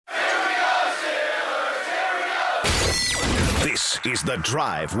This is The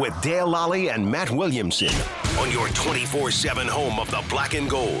Drive with Dale Lally and Matt Williamson on your 24/7 home of the black and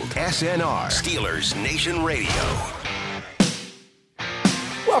gold. SNR, Steelers Nation Radio.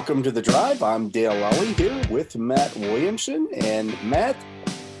 Welcome to The Drive. I'm Dale Lally here with Matt Williamson. And Matt,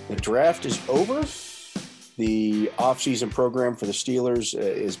 the draft is over. The offseason program for the Steelers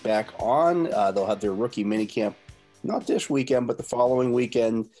is back on. They'll have their rookie minicamp not this weekend, but the following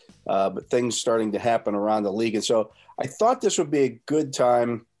weekend. But things starting to happen around the league. And so I thought this would be a good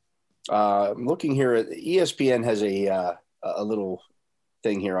time. I'm looking here at ESPN has a little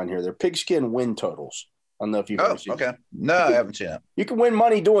thing here on here. Their pigskin win totals. I don't know if you've ever seen okay. No, I haven't seen it. You can win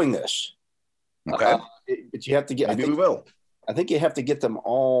money doing this. Okay. But you have to get, Maybe we will. I think you have to get them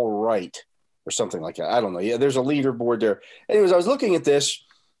all right or something like that. I don't know. Yeah, there's a leaderboard there. Anyways, I was looking at this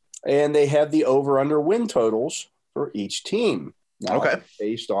and they have the over-under win totals for each team. Now, okay.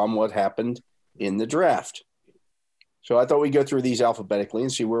 Based on what happened in the draft. So I thought we'd go through these alphabetically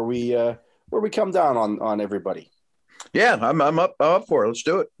and see where we come down on everybody. Yeah, I'm up for it. Let's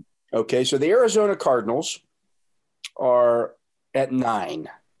do it. Okay, so the Arizona Cardinals are at 9.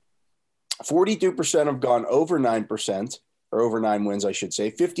 42% have gone over 9%, or over 9 wins, I should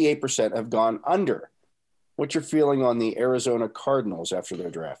say. 58% have gone under. What's your feeling on the Arizona Cardinals after their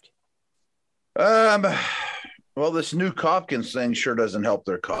draft? Well, this new Hopkins thing sure doesn't help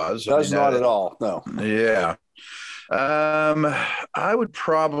their cause. Does not at all. No. Yeah. I would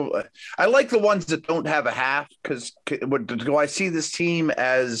probably – I like the ones that don't have a half because do I see this team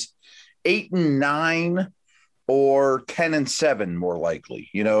as 8-9 or 10-7 more likely,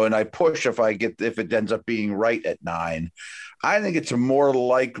 and I push if it ends up being right at 9. I think it's more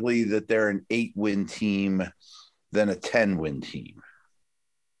likely that they're an 8-win team than a 10-win team.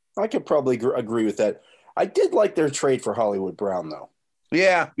 I could probably agree with that. I did like their trade for Hollywood Brown, though.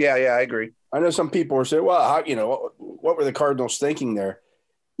 Yeah, I agree. I know some people are saying, well, what were the Cardinals thinking there?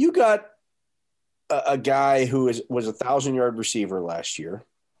 You got a guy who was a 1,000-yard receiver last year.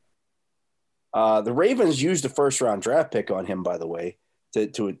 The Ravens used a first-round draft pick on him, by the way,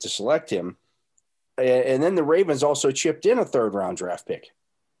 to select him. And then the Ravens also chipped in a third-round draft pick.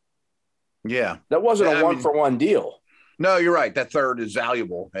 Yeah. That wasn't a one-for-one deal. No, you're right. That third is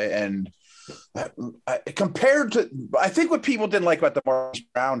valuable. And compared to – I think what people didn't like about the Marquise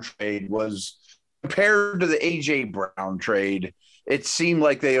Brown trade was compared to the A.J. Brown trade, it seemed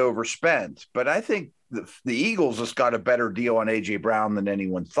like they overspent. But I think the Eagles just got a better deal on A.J. Brown than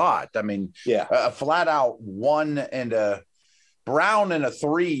anyone thought. I mean, a flat-out 1 and a Brown and a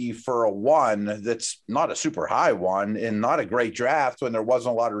 3 for a 1 that's not a super high 1 and not a great draft when there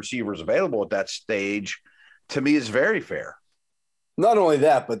wasn't a lot of receivers available at that stage, to me is very fair. Not only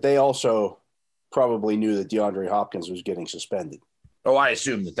that, but they also probably knew that DeAndre Hopkins was getting suspended. Oh, I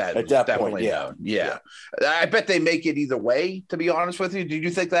assume that at was that definitely point, known. Yeah. I bet they make it either way, to be honest with you. Did you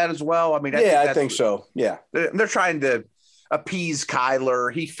think that as well? I mean, I think so. Yeah. They're trying to appease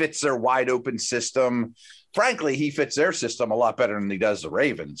Kyler. He fits their wide open system. Frankly, he fits their system a lot better than he does the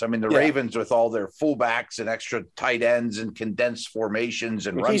Ravens. I mean, the Ravens with all their fullbacks and extra tight ends and condensed formations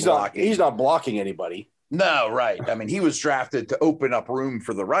and run blocking. He's not blocking anybody. No, right. I mean, he was drafted to open up room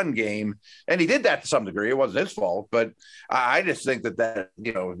for the run game, and he did that to some degree. It wasn't his fault, but I just think that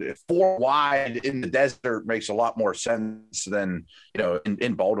 4 wide in the desert makes a lot more sense than,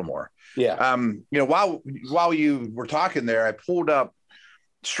 in Baltimore. Yeah. While you were talking there, I pulled up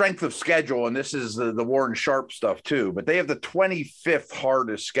strength of schedule, and this is the Warren Sharp stuff too, but they have the 25th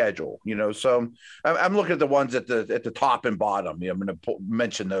hardest schedule, so I'm looking at the ones at the top and bottom. I'm going to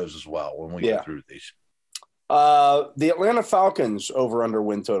mention those as well when we go through these. The Atlanta Falcons over under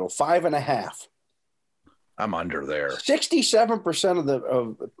win total 5.5. I'm under there. 67%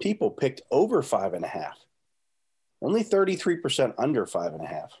 of people picked over 5.5. Only 33% under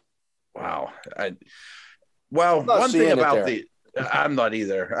 5.5. Wow. One thing about I'm not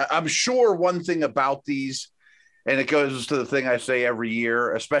either. I'm sure one thing about these, and it goes to the thing I say every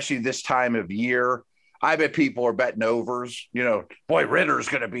year, especially this time of year, I bet people are betting overs. Boy, Ritter's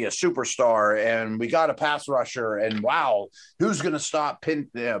going to be a superstar, and we got a pass rusher, and wow, who's going to stop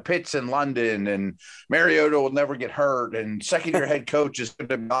Pitts in London, and Mariota will never get hurt, and second-year head coach is going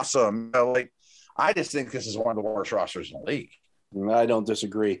to be awesome. I just think this is one of the worst rosters in the league. I don't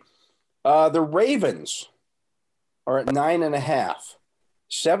disagree. The Ravens are at 9.5.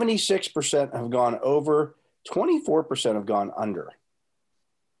 76% have gone over. 24% have gone under.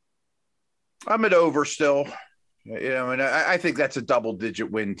 I'm at over still. I think that's a double-digit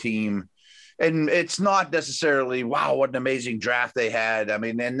win team. And it's not necessarily, wow, what an amazing draft they had. I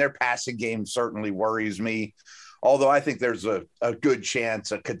mean, and their passing game certainly worries me. Although I think there's a good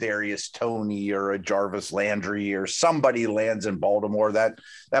chance a Kadarius Toney or a Jarvis Landry or somebody lands in Baltimore. That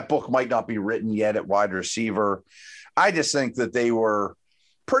book might not be written yet at wide receiver. I just think that they were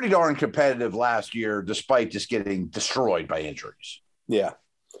pretty darn competitive last year, despite just getting destroyed by injuries. Yeah.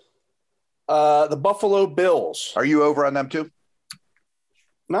 The Buffalo Bills. Are you over on them too?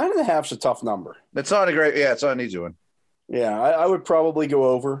 9.5 is a tough number. It's not it's not an easy one. Yeah, I would probably go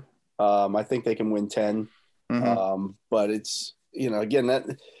over. I think they can win 10. Mm-hmm. But it's, again, that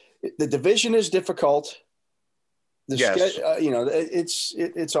the division is difficult. Yes.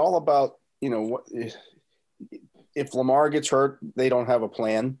 It's all about, if Lamar gets hurt, they don't have a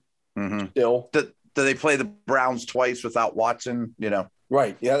plan. Mm-hmm. Still. Do they play the Browns twice without Watson?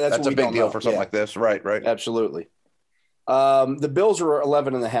 Right. Yeah, that's a big deal for something like this. Right. Absolutely. The Bills are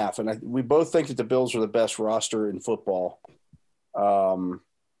 11.5, and we both think that the Bills are the best roster in football. Can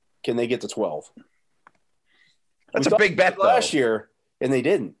they get to 12? That's a big bet last year, and they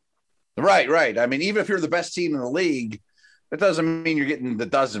didn't. Right. I mean, even if you're the best team in the league, that doesn't mean you're getting the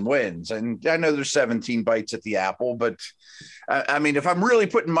dozen wins. And I know there's 17 bites at the apple, but I mean, if I'm really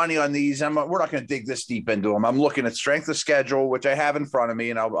putting money on these, we're not going to dig this deep into them. I'm looking at strength of schedule, which I have in front of me,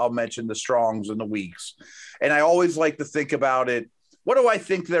 and I'll mention the strongs and the weaks. And I always like to think about it. What do I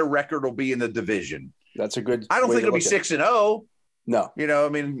think their record will be in the division? That's a good. I don't think it'll be 6-0. No. I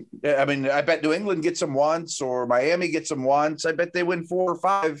mean, I bet New England gets them once or Miami gets them once. I bet they win 4 or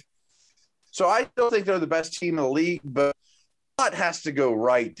 5. So I don't think they're the best team in the league, but a lot has to go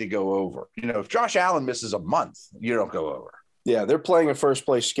right to go over. If Josh Allen misses a month, you don't go over. Yeah, they're playing a first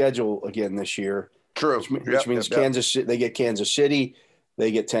place schedule again this year. True. Which means Kansas. They get Kansas City,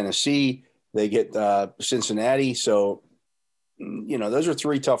 they get Tennessee, they get Cincinnati. So, those are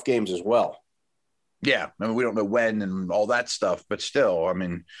 3 tough games as well. Yeah, I mean, we don't know when and all that stuff, but still, I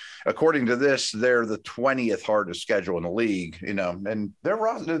mean, according to this, they're the 20th hardest schedule in the league, and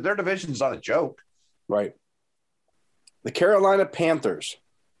their division's not a joke. Right. The Carolina Panthers.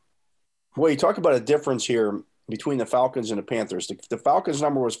 Boy, you talk about a difference here between the Falcons and the Panthers. The Falcons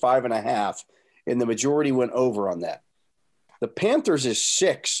number was 5.5, and the majority went over on that. The Panthers is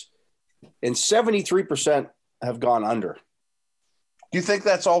 6, and 73% have gone under. Do you think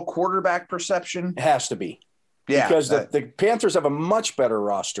that's all quarterback perception? It has to be. Yeah. Because the Panthers have a much better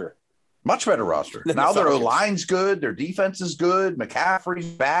roster. Much better roster. Now their O-line's good. Their defense is good. McCaffrey's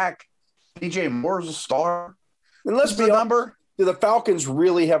back. DJ Moore's a star. And let's be number. Do the Falcons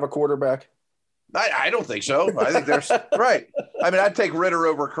really have a quarterback? I don't think so. I think there's right. I mean, I'd take Ritter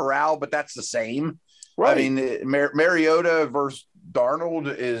over Corral, but that's the same. Right. I mean, Mariota versus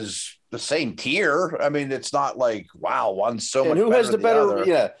Darnold is the same tier. I mean, it's not like, wow, one's so much better. And who has the better? Other.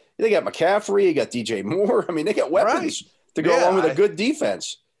 Yeah, they got McCaffrey, you got DJ Moore. I mean, they got weapons to go along with a good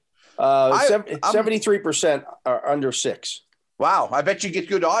defense. 73% are under 6. Wow, I bet you get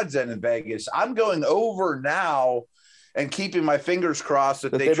good odds then in Vegas. I'm going over now and keeping my fingers crossed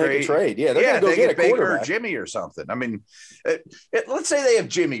that they make a trade. Yeah, they're going to go get a Baker or Jimmy or something. I mean, let's say they have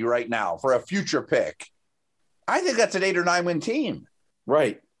Jimmy right now for a future pick. I think that's an 8 or 9 win team.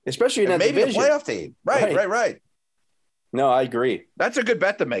 Right. Especially in that maybe division. A playoff team. Right. No, I agree. That's a good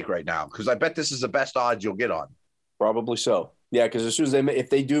bet to make right now because I bet this is the best odds you'll get on. Probably so. Yeah, because as soon as if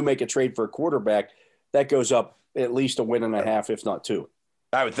they do make a trade for a quarterback, that goes up at least a win and a half, if not 2.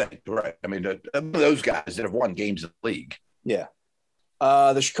 I would think. Right. I mean, those guys that have won games in the league. Yeah.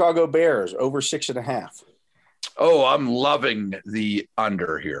 The Chicago Bears over 6.5. Oh, I'm loving the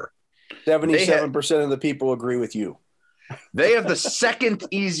under here. 77% of the people agree with you. They have the second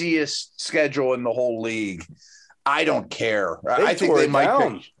easiest schedule in the whole league. I don't care. I think they might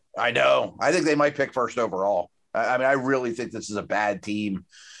pick. I know. I think they might pick first overall. I mean, I really think this is a bad team.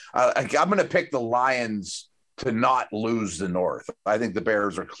 I'm going to pick the Lions to not lose the North. I think the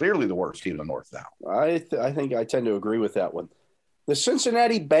Bears are clearly the worst team in the North now. I think I tend to agree with that one. The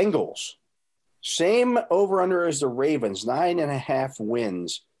Cincinnati Bengals, same over-under as the Ravens, 9.5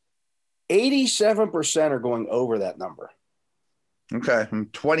 wins. 87% are going over that number. Okay.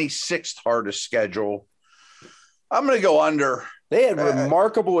 26th hardest schedule. I'm going to go under. They had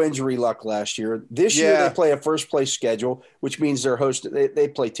remarkable injury luck last year. This year they play a first place schedule, which means they're hosted. They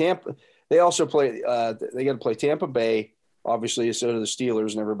play Tampa. They also play. They got to play Tampa Bay, obviously, so do the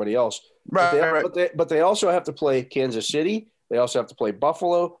Steelers and everybody else. Right. But they also have to play Kansas City. They also have to play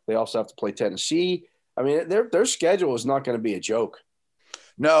Buffalo. They also have to play Tennessee. I mean, their schedule is not going to be a joke.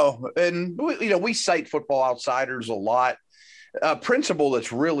 No, and we cite Football Outsiders a lot. A principle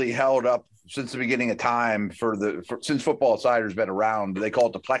that's really held up since the beginning of time since Football Outsiders been around. They call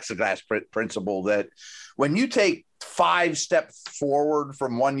it the plexiglass principle, that when you take 5 steps forward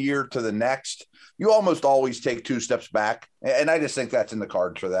from one year to the next, you almost always take 2 steps back. And I just think that's in the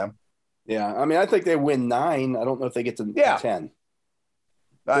cards for them. Yeah. I mean, I think they win 9. I don't know if they get to 10.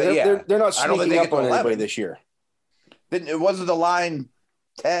 They're not sneaking up on anybody this year. It wasn't the line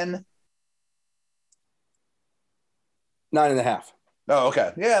 10? 9.5. Oh,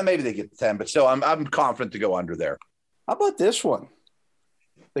 okay. Yeah, maybe they get 10, but still, I'm confident to go under there. How about this one?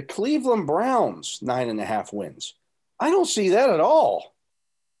 The Cleveland Browns, 9.5 wins. I don't see that at all.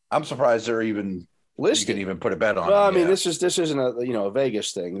 I'm surprised they're even listed. You can even put a bet on. Well, I mean, this isn't a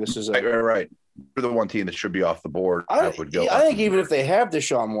Vegas thing. This is right. For the one team that should be off the board, I would go. I think even if they have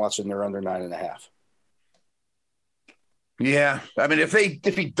Deshaun Watson, they're under 9.5. Yeah, I mean, if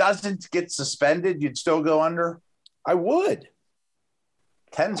he doesn't get suspended, you'd still go under. I would.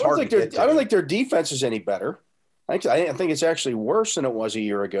 10's hard to get to. I don't think their defense is any better. I think it's actually worse than it was a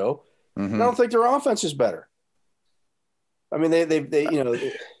year ago. Mm-hmm. I don't think their offense is better. I mean,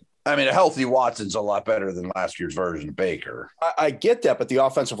 I mean, a healthy Watson's a lot better than last year's version of Baker. I get that, but the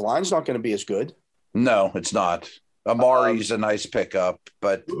offensive line's not going to be as good. No, it's not. Amari's a nice pickup,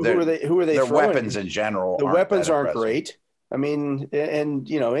 but who are they? Their weapons in general. The weapons aren't great. I mean, and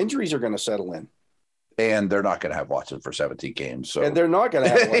injuries are going to settle in. And they're not going to have Watson for 17 games. So. And they're not going to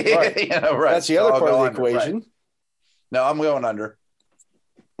have one. Right. Right. That's the other part of the equation. Right. No, I'm going under.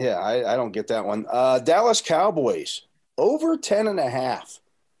 Yeah, I don't get that one. Dallas Cowboys, over 10.5.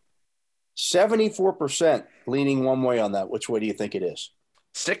 74% leaning one way on that. Which way do you think it is?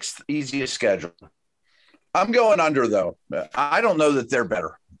 6th easiest schedule. I'm going under, though. I don't know that they're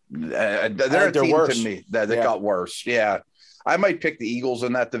better. They're a team worse. To me that got worse. Yeah. I might pick the Eagles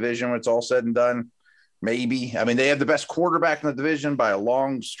in that division when it's all said and done. Maybe. I mean, they have the best quarterback in the division by a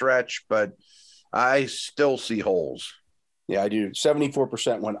long stretch, but I still see holes. Yeah, I do.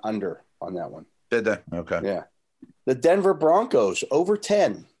 74% went under on that one. Did they? Okay. Yeah. The Denver Broncos, over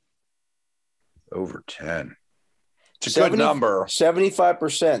 10. Over 10. It's a good number.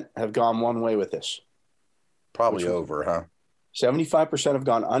 75% have gone one way with this. Probably over, huh? 75% have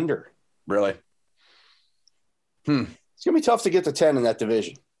gone under. Really? It's going to be tough to get to 10 in that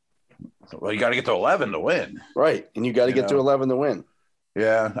division. Well, you got to get to 11 to win. Right. And you got to get to 11 to win.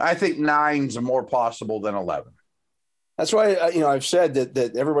 Yeah. I think 9's more possible than 11. That's why, I've said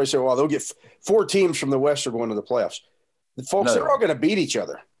that everybody said, well, they'll get 4 teams from the West are going to the playoffs. Folks, they're all going to beat each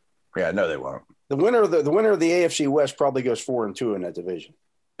other. Yeah, no, they won't. The winner of the AFC West probably goes 4-2 in that division.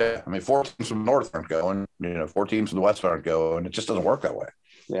 Yeah. I mean, 4 teams from the North aren't going. 4 teams from the West aren't going. It just doesn't work that way.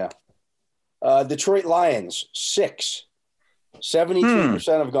 Yeah. Detroit Lions, 6.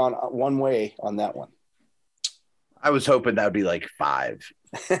 73% have gone one way on that one. I was hoping that would be like 5.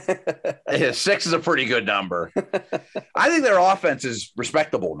 6 is a pretty good number. I think their offense is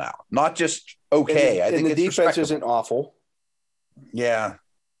respectable now, not just okay. I think the defense isn't awful. Yeah.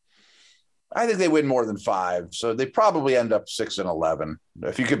 I think they win more than 5, so they probably end up 6-11.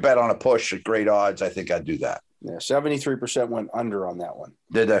 If you could bet on a push at great odds, I think I'd do that. Yeah, 73% went under on that one.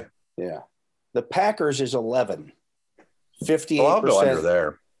 Did they? Yeah. The Packers is 11. 58%. I'll go under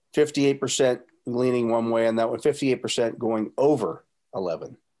there. 58% leaning one way on that one. 58% going over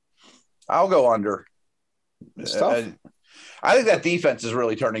 11. I'll go under. It's tough. I think that defense is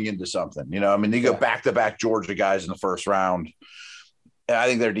really turning into something. I mean, you go back-to-back Georgia guys in the first round. I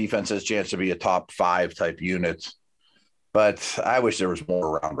think their defense has a chance to be a top 5 type unit. But I wish there was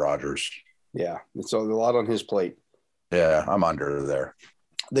more around Rodgers. Yeah, it's a lot on his plate. Yeah, I'm under there.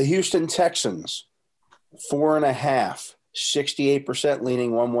 The Houston Texans, 4.5. 68%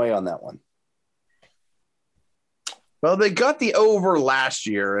 leaning one way on that one. Well, they got the over last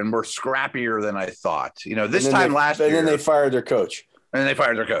year and were scrappier than I thought. This time last year. And then they fired their coach. And they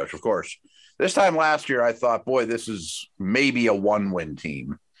fired their coach, of course. This time last year, I thought, boy, this is maybe a 1-win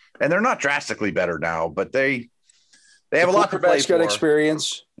team. And they're not drastically better now, but they have a lot to play for. Got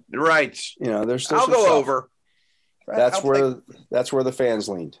experience. Right. There's I'll go over. That's where the fans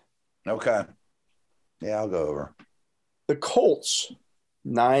leaned. Okay. Yeah, I'll go over. The Colts,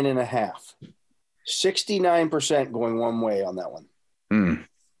 9.5. 69% going one way on that one.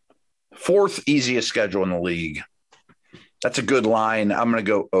 4th easiest schedule in the league. That's a good line. I'm going to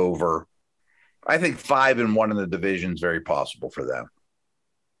go over. I think 5-1 in the division is very possible for them.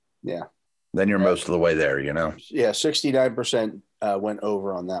 Yeah. Then you're most of the way there, Yeah, 69% went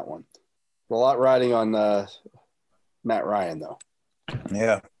over on that one. A lot riding on Matt Ryan, though.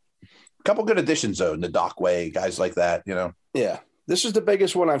 Yeah. A couple good additions, though, in the Doc Way, guys like that, Yeah. This is the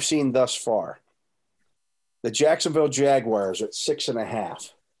biggest one I've seen thus far. The Jacksonville Jaguars at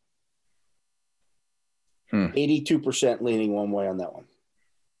 6.5. 82% leaning one way on that one.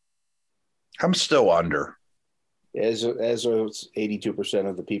 I'm still under. As 82%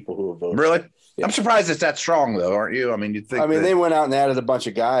 of the people who have voted. Really? Yeah. I'm surprised it's that strong, though, aren't you? I mean, you'd think. They went out and added a bunch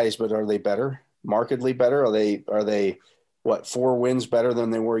of guys, but are they better? Markedly better? Are they what, 4 wins better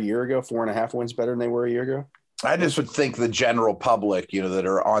than they were a year ago? 4.5 wins better than they were a year ago? I just would think the general public, that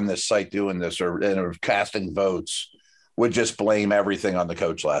are on this site doing this or casting votes would just blame everything on the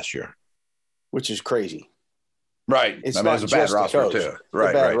coach last year, which is crazy. Right. It's not just a bad roster too.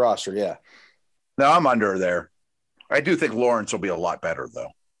 Right. Bad roster. Yeah. No, I'm under there. I do think Lawrence will be a lot better,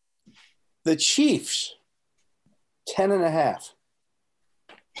 though. The Chiefs, 10.5.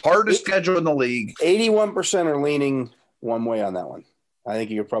 Hardest schedule in the league. 81% are leaning one way on that one. I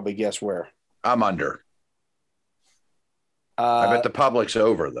think you could probably guess where. I'm under. I bet the public's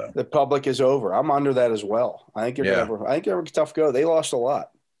over, though. The public is over. I'm under that as well. I think they're a tough go. They lost a lot.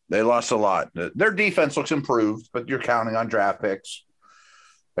 Their defense looks improved, but you're counting on draft picks.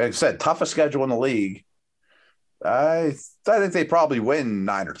 Like I said, toughest schedule in the league. I think they probably win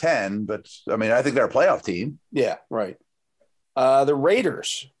 9 or 10, but I think they're a playoff team. Yeah, right. The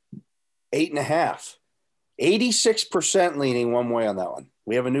Raiders, 8.5, 86% leaning one way on that one.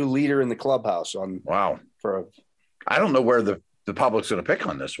 We have a new leader in the clubhouse on. Wow. I don't know where the public's going to pick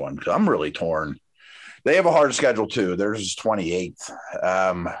on this one because I'm really torn. They have a hard schedule too. Theirs is 28th.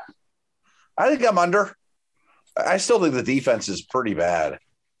 I think I'm under. I still think the defense is pretty bad.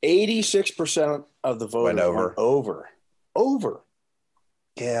 86% of the voters went over.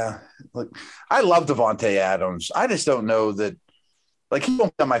 Yeah. Look, I love Devontae Adams. I just don't know that. Like, he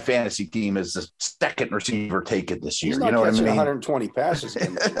won't be on my fantasy team as the second receiver taken this year. He's not catching 120 passes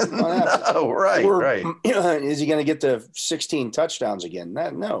again. No, right. Is he going to get to 16 touchdowns again?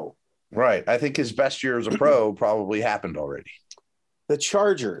 No. Right. I think his best year as a pro probably happened already. The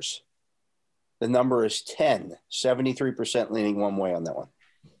Chargers, the number is 10, 73% leaning one way on that one.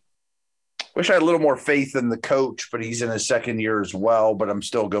 Wish I had a little more faith in the coach, but he's in his second year as well. But I'm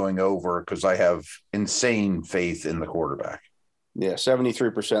still going over because I have insane faith in the quarterback. Yeah,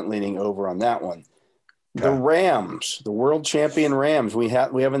 73% leaning over on that one. Okay. The Rams, the world champion Rams, we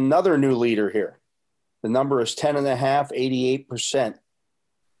have another new leader here. The number is 10.5, 88%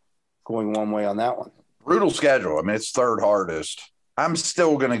 going one way on that one. Brutal schedule. It's third hardest. I'm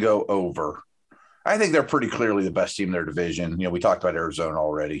still going to go over. I think they're pretty clearly the best team in their division. We talked about Arizona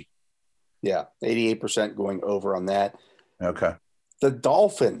already. Yeah, 88% going over on that. Okay. The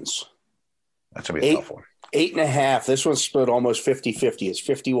Dolphins. That's going to be a tough one. 8.5. This one's split almost 50-50. It's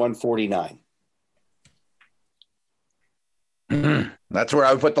 51-49. That's where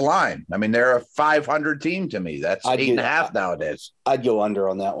I would put the line. They're a 500 team to me. That's 8.5 nowadays. I'd go under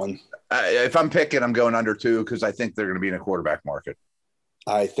on that one. If I'm picking, I'm going under too because I think they're going to be in a quarterback market.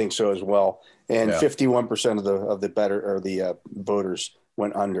 I think so as well. And 51% of the voters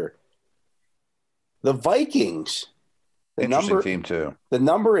went under. The Vikings. Interesting team too. The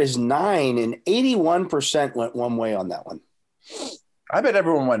number is 9, and 81% went one way on that one. I bet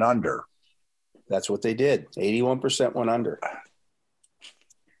everyone went under. That's what they did. 81% went under.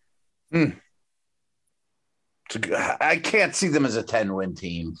 I can't see them as a 10-win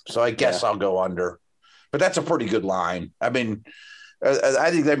team, so I guess I'll go under. But that's a pretty good line. I think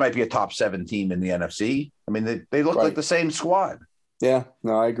they might be a top 7 team in the NFC. They look like the same squad. Yeah,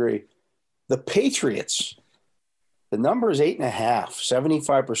 no, I agree. The Patriots. The number is 8.5,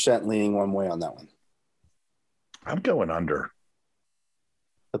 75% leaning one way on that one. I'm going under.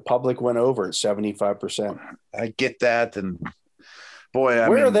 The public went over at 75%. I get that. And boy,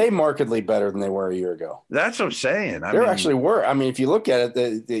 where are they markedly better than they were a year ago? That's what I'm saying. Actually worse. If you look at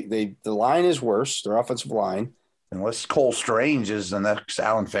it, the line is worse, their offensive line. Unless Cole Strange is the next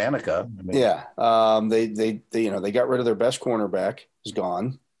Alan Faneca. They got rid of their best cornerback. He's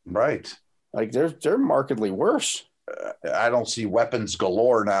gone. Right. They're markedly worse. I don't see weapons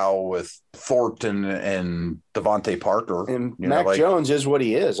galore now with Thornton and Devontae Parker. And Mac Jones is what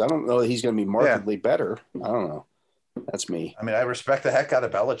he is. I don't know that he's going to be markedly better. I don't know. That's me. I respect the heck out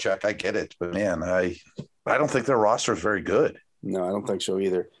of Belichick. I get it. But, man, I don't think their roster is very good. No, I don't think so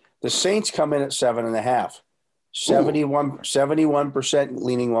either. The Saints come in at 7.5. 71%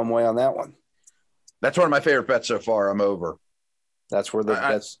 leaning one way on that one. That's one of my favorite bets so far. I'm over. That's where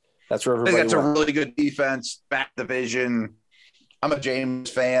that's where everybody I think that's went. a really good defense, back division. I'm a James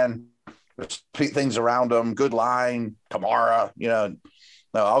fan. There's things around him. Good line. Kamara, No,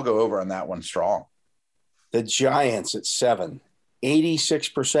 I'll go over on that one strong. The Giants at 7.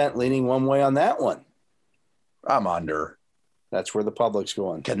 86% leaning one way on that one. I'm under. That's where the public's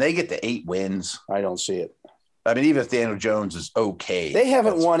going. Can they get to 8 wins? I don't see it. Even if Daniel Jones is okay. They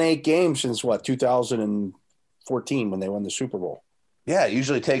haven't won 8 games since, 2014 when they won the Super Bowl. Yeah, it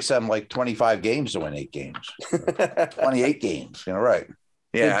usually takes them like 25 games to win 8 games. 28 games, right.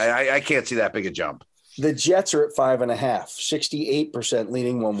 Yeah, I can't see that big a jump. The Jets are at 5.5, 68%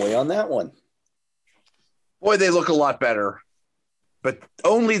 leaning one way on that one. Boy, they look a lot better. But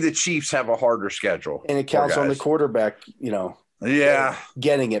only the Chiefs have a harder schedule. And it counts on the quarterback,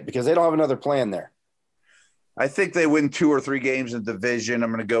 getting it because they don't have another plan there. I think they win 2 or 3 games in the division. I'm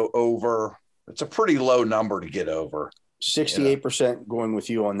going to go over. It's a pretty low number to get over. 68% going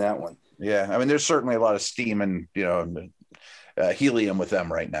with you on that one. Yeah. I mean, there's certainly a lot of steam and, helium with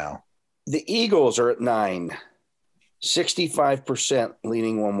them right now. The Eagles are at 9, 65%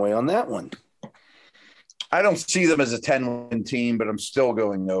 leaning one way on that one. I don't see them as a 10-win team, but I'm still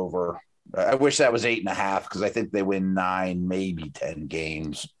going over. I wish that was 8.5 because I think they win 9, maybe 10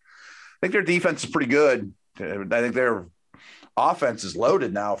 games. I think their defense is pretty good. I think their offense is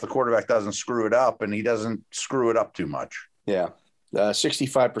loaded now if the quarterback doesn't screw it up, and he doesn't screw it up too much. Yeah,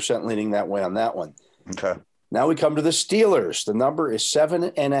 65% leaning that way on that one. Okay. Now we come to the Steelers. The number is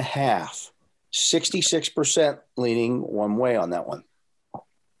 7.5, 66% leaning one way on that one.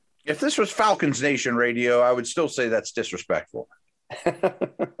 If this was Falcons Nation radio, I would still say that's disrespectful.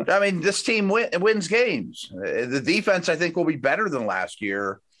 I mean, this team wins games. The defense, I think, will be better than last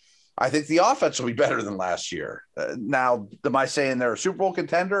year. I think the offense will be better than last year. Now, am I saying they're a Super Bowl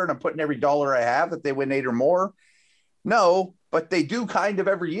contender and I'm putting every dollar I have that they win 8 or more? No, but they do kind of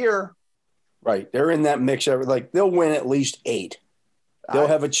every year. Right. They're in that mix. Like they'll win at least 8. They'll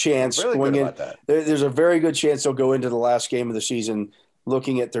have a chance really going in. There's a very good chance they'll go into the last game of the season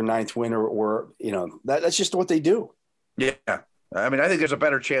looking at their 9th win or that's just what they do. Yeah. I mean, I think there's a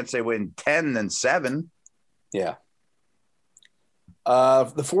better chance they win 10 than 7. Yeah.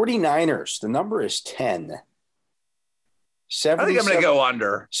 The 49ers, the number is 10. I think I'm going to go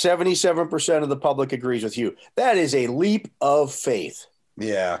under. 77% of the public agrees with you. That is a leap of faith.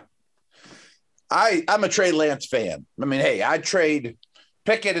 Yeah. I'm a Trey Lance fan. I mean, hey, I'd trade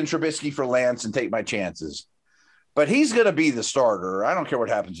Pickett and Trubisky for Lance and take my chances. But he's going to be the starter. I don't care what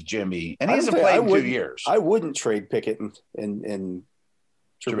happens to Jimmy. And he hasn't played in 2 years. I wouldn't trade Pickett and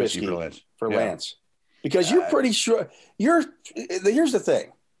Trubisky for Lance. Because you're pretty sure – here's the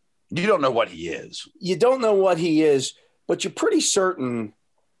thing. You don't know what he is. You don't know what he is, but you're pretty certain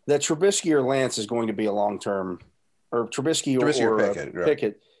that Trubisky or Lance is going to be a long-term – or Trubisky or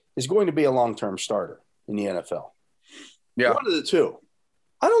Pickett is going to be a long-term starter in the NFL. Yeah. One of the two.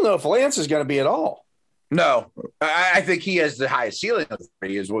 I don't know if Lance is going to be at all. No, I think he has the highest ceiling of the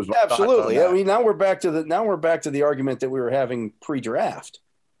 3. Absolutely. I mean, now we're back to the argument that we were having pre-draft.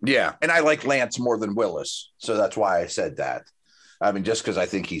 Yeah, and I like Lance more than Willis, so that's why I said that. I mean, just because I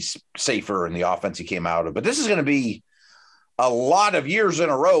think he's safer in the offense he came out of. But this is going to be a lot of years in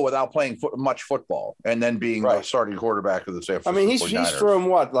a row without playing much football, and then being the starting quarterback of the San Francisco 49ers. He's thrown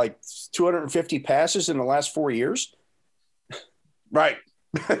what, like 250 passes in the last 4 years? Right.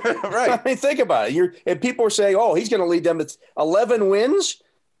 Right. I mean, think about it. And people are saying, "Oh, he's going to lead them to 11 wins."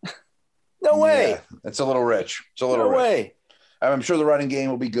 No way. Yeah, it's a little rich. It's a little no way. I'm sure the running game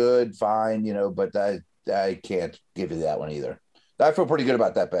will be good, fine, but I can't give you that one either. I feel pretty good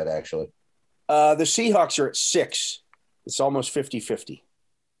about that bet, actually. The Seahawks are at 6. It's almost 50-50.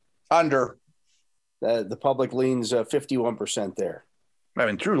 Under. The public leans 51% there. I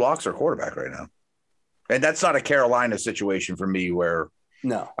mean, Drew Lock's our quarterback right now. And that's not a Carolina situation for me where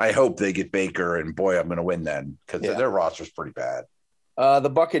I hope they get Baker and, boy, I'm going to win then because their roster's pretty bad.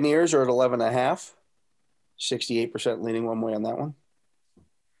 The Buccaneers are at 11.5. 68% leaning one way on that one.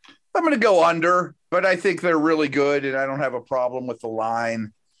 I'm going to go under, but I think they're really good, and I don't have a problem with the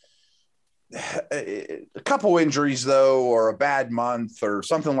line. A couple injuries, though, or a bad month or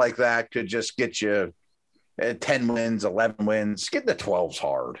something like that could just get you 10 wins, 11 wins. Getting the 12's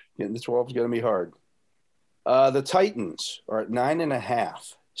hard. Getting the 12 is going to be hard. The Titans are at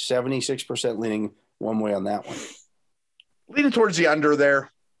 9.5. 76% leaning one way on that one. Leaning towards the under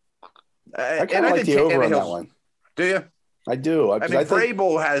there. I kind of like the over on that one. Do you? I do. I think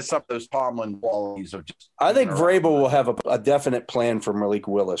Vrabel has some of those Tomlin qualities of just. I think Vrabel will have a definite plan for Malik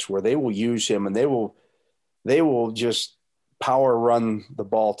Willis where they will use him and they will just power run the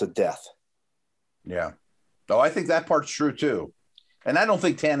ball to death. Yeah. Oh, I think that part's true too. And I don't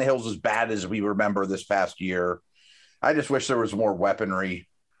think Tannehill's as bad as we remember this past year. I just wish there was more weaponry.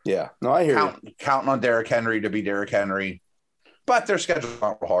 Yeah. No, I hear you. Counting on Derrick Henry to be Derrick Henry. But their schedule's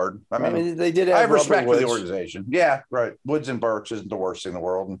not hard. I mean they did have I have respect for the organization. Yeah, right. Woods and Burks isn't the worst thing in the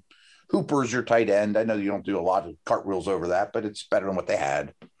world. And Hooper's your tight end. I know you don't do a lot of cartwheels over that, but it's better than what they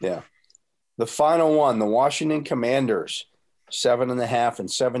had. Yeah. The final one, the Washington Commanders, 7.5 and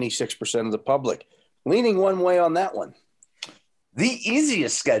 76% of the public. Leaning one way on that one. the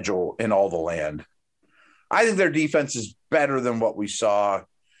easiest schedule in all the land. I think their defense is better than what we saw.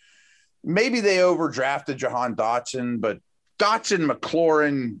 Maybe they overdrafted Jahan Dotson, but Dotson,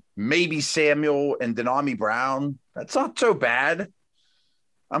 McLaurin, maybe Samuel, and Denami Brown. That's not so bad.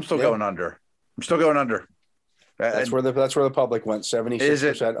 I'm still going under. That's where the public went.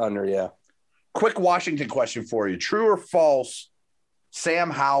 76% under. Yeah. Quick Washington question for you: true or false? Sam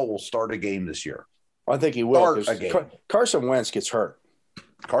Howell will start a game this year. I think he will. Carson Wentz gets hurt.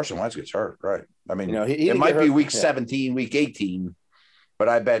 Right? I mean, it might be week 17, week 18, but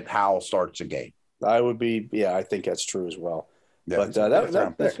I bet Howell starts a game. I think that's true as well. Yeah,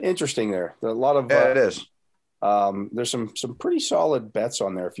 but that's interesting there. A lot of it is. There's some pretty solid bets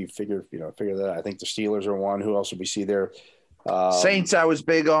on there. If you figure that, I think the Steelers are one. Who else did we see there? Saints, I was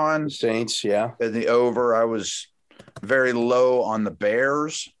big on. Saints, yeah. And the over, I was very low on the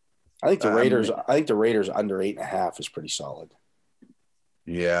Bears. I think the Raiders. Under 8.5 is pretty solid.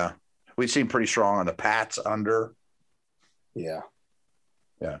 Yeah, we seem pretty strong on the Pats under. Yeah.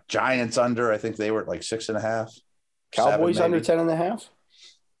 Giants under. I think they were at like 6.5. Cowboys 7, under 10.5.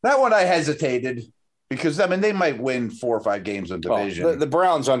 That one I hesitated because they might win 4 or 5 games in division. The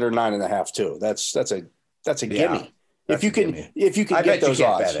Browns under 9.5 too. That's a gimme. If you can get those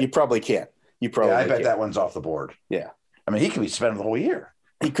odds, you probably can. I bet that one's off the board. Yeah. I mean, he could be spending the whole year.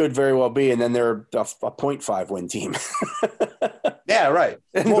 He could very well be, and then they're a 0.5 win team. Yeah, right.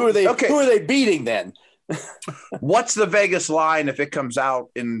 And who are they beating then? What's the Vegas line if it comes out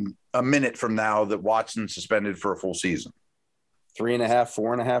in a minute from now that Watson's suspended for a full season? 3.5,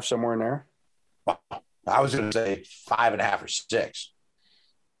 4.5, somewhere in there. I was going to say 5.5 or 6.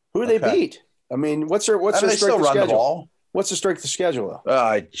 Who do they beat? I mean, what's their strength of schedule? The ball. What's the strength of schedule, though?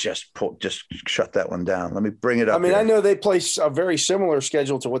 I just shut that one down. Let me bring it up. I mean, I know they play a very similar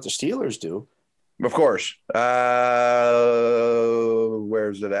schedule to what the Steelers do. Of course. Where's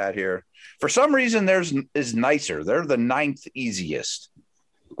it at here? For some reason, theirs is nicer. They're the 9th easiest.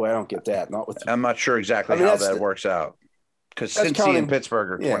 Well, I don't get that. I'm not sure exactly how that works out. Because Cincy and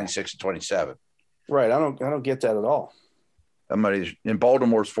Pittsburgh are 26 and 27. Right. I don't get that at all. In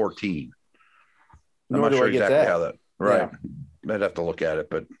Baltimore's 14. I'm not sure exactly how that. Right. Yeah. I'd have to look at it,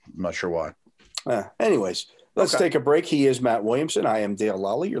 but I'm not sure why. Anyways, let's take a break. He is Matt Williamson. I am Dale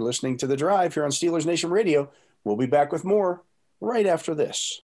Lally. You're listening to The Drive here on Steelers Nation Radio. We'll be back with more right after this.